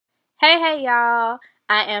Hey y'all,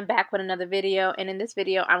 I am back with another video, and in this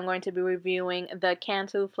video I'm going to be reviewing the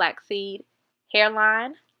Cantu Flaxseed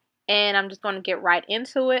hairline, and I'm just going to get right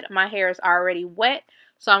into it. My hair is already wet,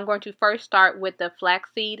 so I'm going to first start with the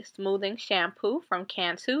Flaxseed Smoothing Shampoo from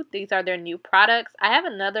Cantu. These are their new products. I have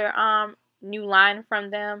another new line from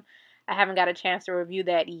them. I haven't got a chance to review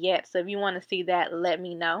that yet, so if you want to see that, let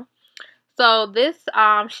me know. So this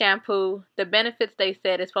shampoo, the benefits they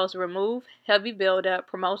said is supposed to remove heavy buildup,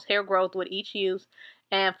 promotes hair growth with each use,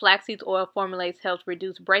 and flaxseed oil formulates helps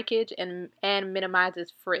reduce breakage and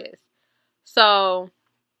minimizes frizz. So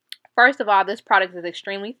first of all, this product is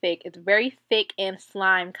extremely thick. It's very thick and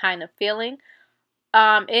slime kind of feeling.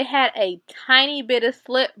 It had a tiny bit of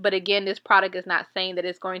slip, but again, this product is not saying that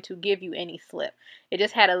it's going to give you any slip. It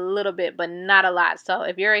just had a little bit, but not a lot. So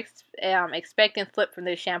if you're expecting slip from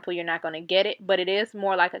this shampoo, you're not going to get it. But it is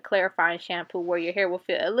more like a clarifying shampoo where your hair will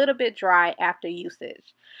feel a little bit dry after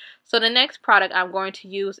usage. So the next product I'm going to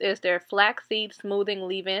use is their Flaxseed Smoothing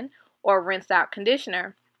Leave-In or Rinse Out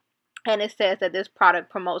Conditioner. And it says that this product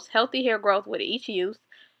promotes healthy hair growth with each use,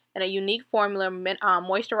 and a unique formula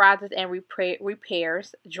moisturizes and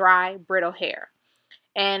repairs dry, brittle hair.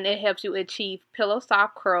 And it helps you achieve pillow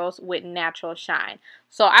soft curls with natural shine.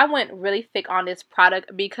 So I went really thick on this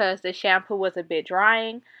product because the shampoo was a bit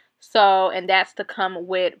drying. So, and that's to come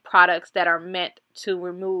with products that are meant to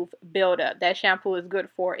remove buildup. That shampoo is good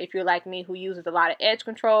for if you're like me who uses a lot of edge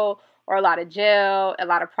control or a lot of gel, a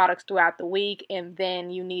lot of products throughout the week, and then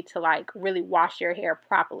you need to like really wash your hair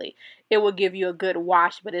properly. It will give you a good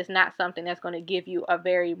wash, but it's not something that's going to give you a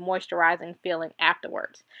very moisturizing feeling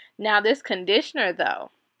afterwards. Now this conditioner though,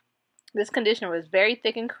 this conditioner was very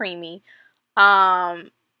thick and creamy. I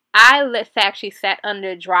actually sat under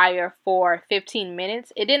a dryer for 15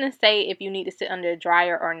 minutes. It didn't say if you need to sit under a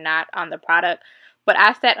dryer or not on the product, but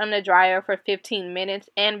I sat under the dryer for 15 minutes,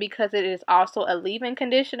 and because it is also a leave-in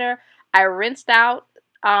conditioner, I rinsed out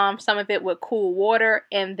some of it with cool water,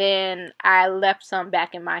 and then I left some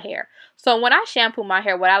back in my hair. So when I shampoo my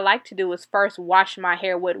hair, what I like to do is first wash my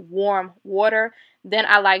hair with warm water. Then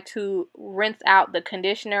I like to rinse out the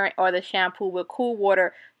conditioner or the shampoo with cool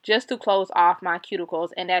water just to close off my cuticles,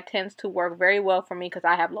 and that tends to work very well for me because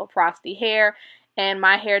I have low porosity hair, and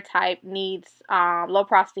my hair type needs low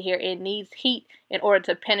porosity hair. It needs heat in order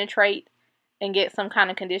to penetrate and get some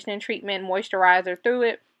kind of conditioning treatment, moisturizer through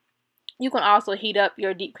it. You can also heat up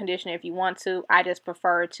your deep conditioner if you want to. I just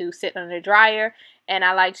prefer to sit under the dryer, and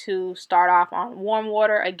I like to start off on warm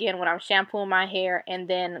water again when I'm shampooing my hair, and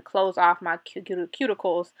then close off my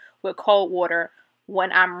cuticles with cold water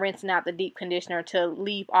when I'm rinsing out the deep conditioner to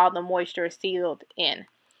leave all the moisture sealed in.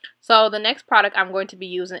 So the next product I'm going to be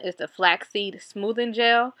using is the Flaxseed Smoothing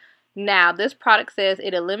Gel. Now this product says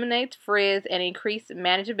it eliminates frizz and increases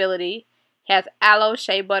manageability, has aloe,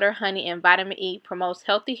 shea butter, honey, and vitamin E, promotes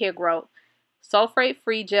healthy hair growth.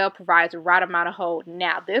 Sulfate-free gel provides the right amount of hold.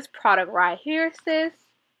 Now this product right here, sis,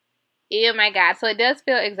 oh my god. So it does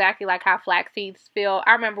feel exactly like how flax seeds feel.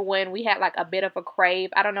 I remember when we had like a bit of a crave.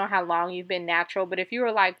 I don't know how long you've been natural, but if you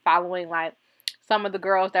were like following like some of the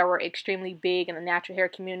girls that were extremely big in the natural hair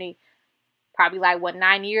community, probably like what,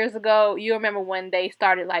 9 years ago, you remember when they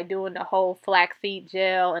started like doing the whole flaxseed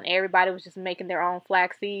gel and everybody was just making their own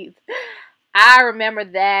flax seeds. I remember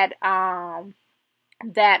that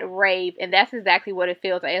that rave, and that's exactly what it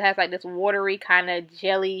feels like. It has like this watery kind of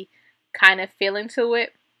jelly kind of feeling to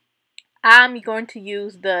it. I'm going to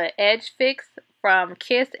use the Edge Fix from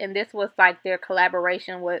Kiss, and this was like their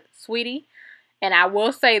collaboration with Sweetie. And I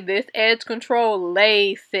will say this edge control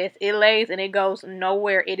lays, sis. It lays and it goes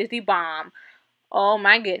nowhere. It is the bomb. Oh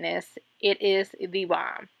my goodness. It is the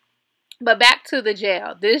bomb. But back to the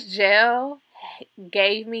gel. This gel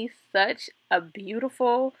gave me such a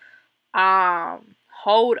beautiful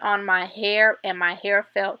hold on my hair, and my hair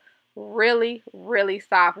felt really, really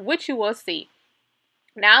soft, which you will see.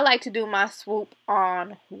 Now I like to do my swoop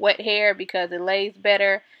on wet hair because it lays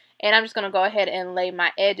better. And I'm just going to go ahead and lay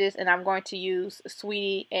my edges, and I'm going to use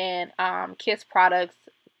Sweetie and Kiss Products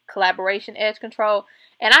Collaboration Edge Control.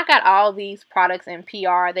 And I got all these products in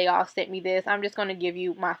PR. They all sent me this. I'm just going to give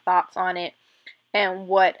you my thoughts on it and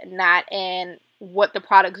what not, and what the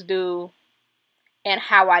products do and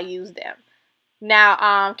how I use them.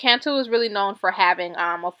 Now, Cantu is really known for having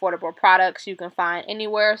affordable products you can find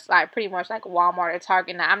anywhere. It's like pretty much like Walmart or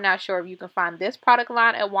Target. Now, I'm not sure if you can find this product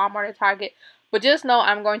line at Walmart or Target, but just know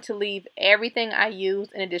I'm going to leave everything I use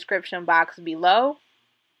in the description box below,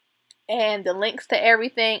 and the links to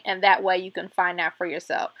everything, and that way you can find out for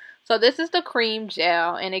yourself. So this is the cream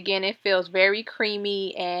gel, and again, it feels very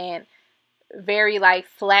creamy and very like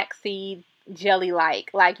flaxseed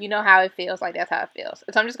jelly-like. Like, you know how it feels? Like, that's how it feels.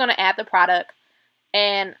 So I'm just going to add the product,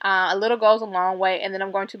 and a little goes a long way, and then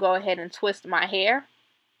I'm going to go ahead and twist my hair.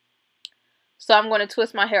 So I'm going to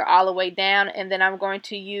twist my hair all the way down, and then I'm going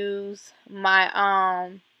to use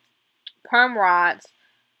my perm rods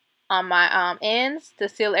on my ends to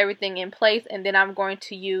seal everything in place, and then I'm going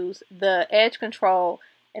to use the edge control,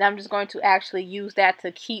 and I'm just going to actually use that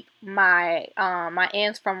to keep my my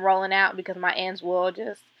ends from rolling out, because my ends will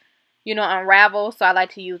just, you know, unravel. So I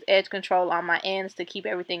like to use edge control on my ends to keep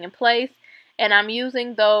everything in place. And I'm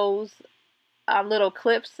using those little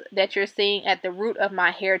clips that you're seeing at the root of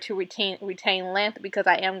my hair to retain length, because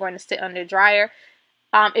I am going to sit under dryer.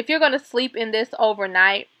 If you're going to sleep in this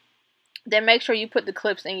overnight, then make sure you put the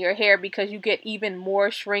clips in your hair, because you get even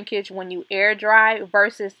more shrinkage when you air dry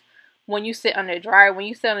versus when you sit under dryer. When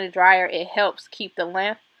you sit under dryer, it helps keep the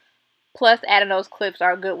length. Plus, adding those clips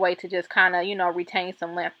are a good way to just kind of, you know, retain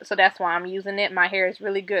some length. So that's why I'm using it. My hair is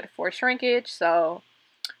really good for shrinkage, so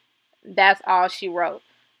that's all she wrote.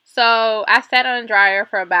 So I sat on dryer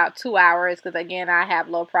for about 2 hours, because again, I have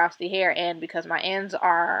low porosity hair, and because my ends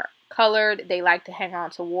are colored, they like to hang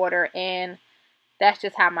on to water, and that's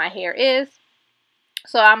just how my hair is.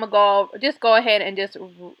 So I'm going to go ahead and just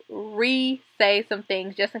re-say some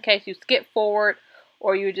things, just in case you skip forward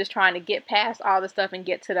or you're just trying to get past all the stuff and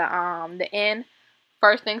get to the end.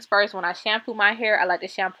 First things first, when I shampoo my hair, I like to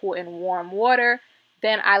shampoo in warm water.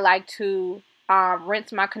 Then I like to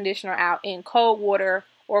rinse my conditioner out in cold water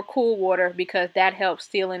or cool water, because that helps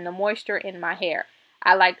seal in the moisture in my hair.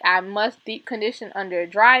 I must deep condition under a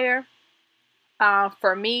dryer.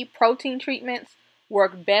 For me, protein treatments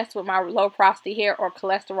work best with my low porosity hair, or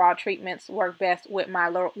cholesterol treatments work best with my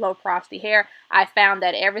low porosity hair. I found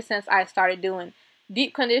that ever since I started doing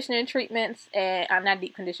deep conditioning treatments, and not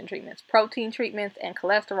deep conditioning treatments, protein treatments and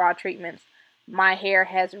cholesterol treatments, my hair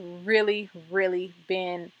has really, really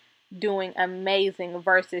been doing amazing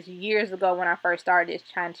versus years ago when I first started this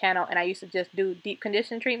channel, and I used to just do deep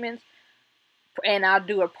conditioning treatments and I'll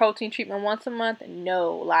do a protein treatment once a month.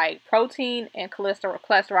 No, like, protein and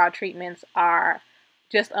cholesterol treatments are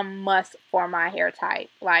just a must for my hair type.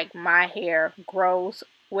 Like, my hair grows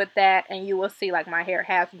with that, and you will see, like, my hair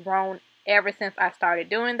has grown ever since I started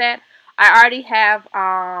doing that. I already have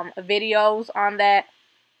videos on that,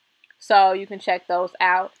 so you can check those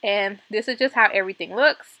out. And this is just how everything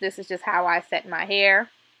looks. This is just how I set my hair.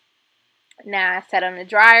 Now I set on the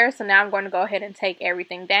dryer, so now I'm going to go ahead and take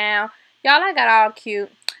everything down. Y'all, I got all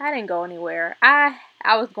cute. I didn't go anywhere. I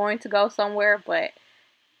was going to go somewhere, but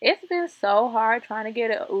it's been so hard trying to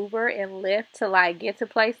get an Uber and Lyft to, like, get to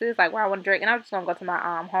places like where I want to drink. And I'm just gonna go to my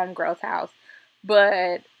homegirl's house.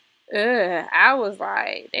 But I was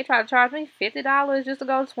like, they tried to charge me $50 just to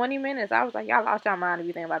go 20 minutes. I was like, y'all lost your mind if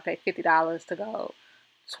you think about paying $50 to go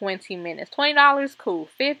 20 minutes. $20, cool.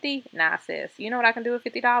 50, nah, sis. You know what I can do with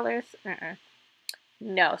 $50?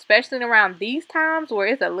 No, especially around these times where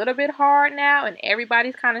it's a little bit hard now and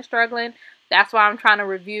everybody's kind of struggling. That's why I'm trying to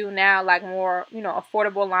review now, like, more, you know,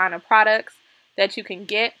 affordable line of products that you can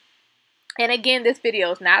get. And again, this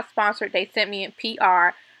video is not sponsored. They sent me a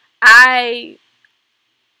PR. I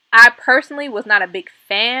personally was not a big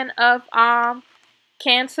fan of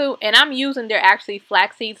Cantu, and I'm using their actually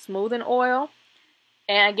Flaxseed Smoothing Oil.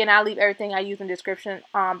 And again, I'll leave everything I use in the description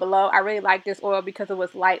below. I really like this oil because it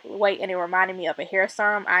was lightweight and it reminded me of a hair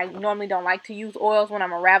serum. I normally don't like to use oils when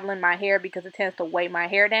I'm unraveling my hair because it tends to weigh my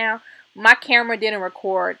hair down. My camera didn't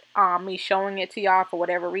record me showing it to y'all for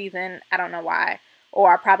whatever reason. I don't know why.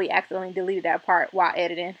 Or I probably accidentally deleted that part while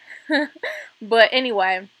editing. But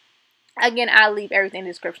anyway, again, I'll leave everything in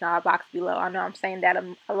the description box below. I know I'm saying that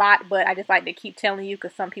a lot, but I just like to keep telling you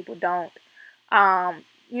because some people don't.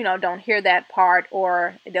 You know, don't hear that part,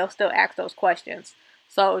 or they'll still ask those questions.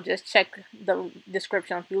 So just check the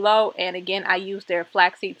descriptions below. And again, I use their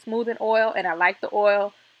Flaxseed Smoothing Oil, and I like the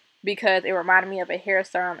oil because it reminded me of a hair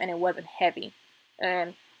serum and it wasn't heavy.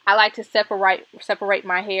 And I like to separate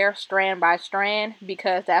my hair strand by strand,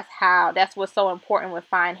 because that's what's so important with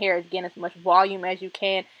fine hair, is getting as much volume as you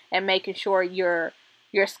can and making sure your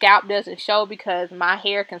scalp doesn't show, because my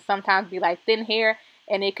hair can sometimes be like thin hair,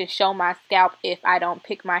 and it can show my scalp if I don't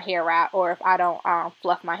pick my hair out or if I don't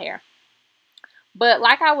fluff my hair. But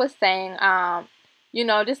like I was saying, you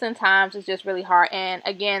know, just in times it's just really hard. And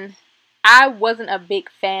again, I wasn't a big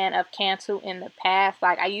fan of Cantu in the past.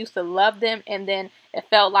 Like, I used to love them, and then it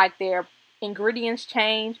felt like their ingredients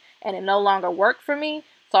changed and it no longer worked for me.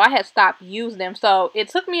 So I had stopped using them. So it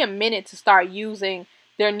took me a minute to start using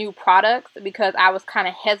their new products, because I was kind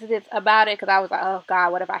of hesitant about it, because I was like, oh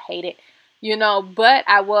God, what if I hate it? You know, but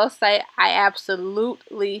I will say I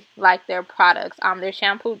absolutely like their products. Their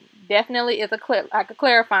shampoo definitely is like a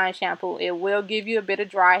clarifying shampoo. It will give you a bit of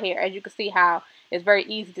dry hair. As you can see how it's very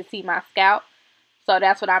easy to see my scalp. So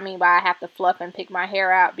that's what I mean by I have to fluff and pick my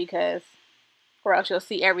hair out, because or else you'll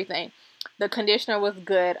see everything. The conditioner was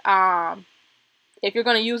good. If you're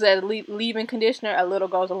going to use a leave-in conditioner, a little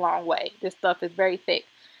goes a long way. This stuff is very thick.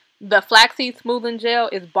 The Flaxseed Smoothing Gel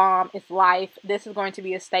is bomb. It's life. This is going to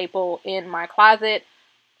be a staple in my closet.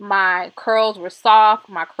 My curls were soft.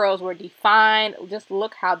 My curls were defined. Just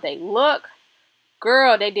look how they look.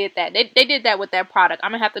 Girl, they did that. They did that with that product.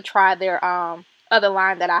 I'm going to have to try their other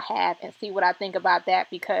line that I have and see what I think about that,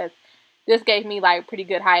 because this gave me like pretty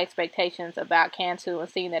good high expectations about Cantu, and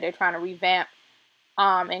seeing that they're trying to revamp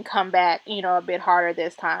and come back, you know, a bit harder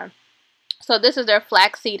this time. So this is their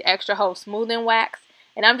Flaxseed Extra Hold Smoothing Wax.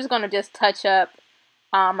 And I'm just going to just touch up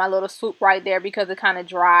my little swoop right there, because it kind of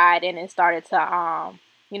dried and it started to,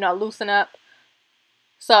 you know, loosen up.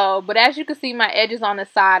 So, but as you can see, my edges on the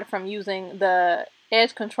side from using the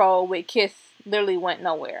edge control with Kiss literally went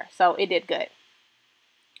nowhere. So it did good.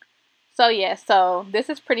 So yeah, so this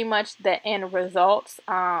is pretty much the end results.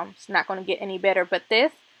 It's not going to get any better but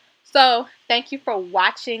this. So thank you for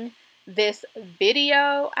watching this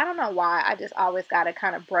video. I don't know why, I just always got to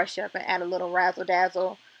kind of brush up and add a little razzle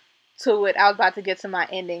dazzle to it. I was about to get to my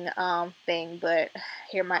ending thing, but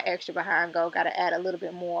here my extra behind go. Got to add a little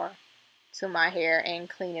bit more to my hair and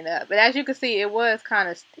clean it up. But as you can see, it was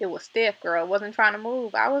stiff, girl. It wasn't trying to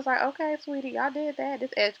move. I was like, okay, sweetie, I did that.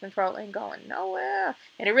 This edge control ain't going nowhere.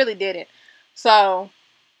 And it really didn't. So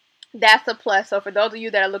that's a plus. So for those of you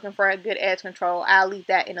that are looking for a good edge control, I'll leave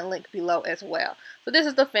that in a link below as well. So this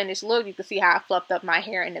is the finished look. You can see how I fluffed up my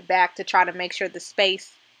hair in the back to try to make sure the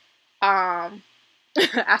space,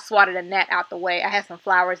 I swatted a gnat out the way. I had some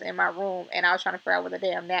flowers in my room, and I was trying to figure out where the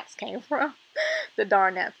damn gnats came from. The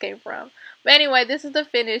darn gnats came from. But anyway, this is the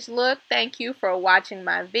finished look. Thank you for watching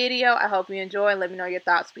my video. I hope you enjoy, and let me know your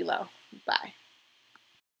thoughts below. Bye.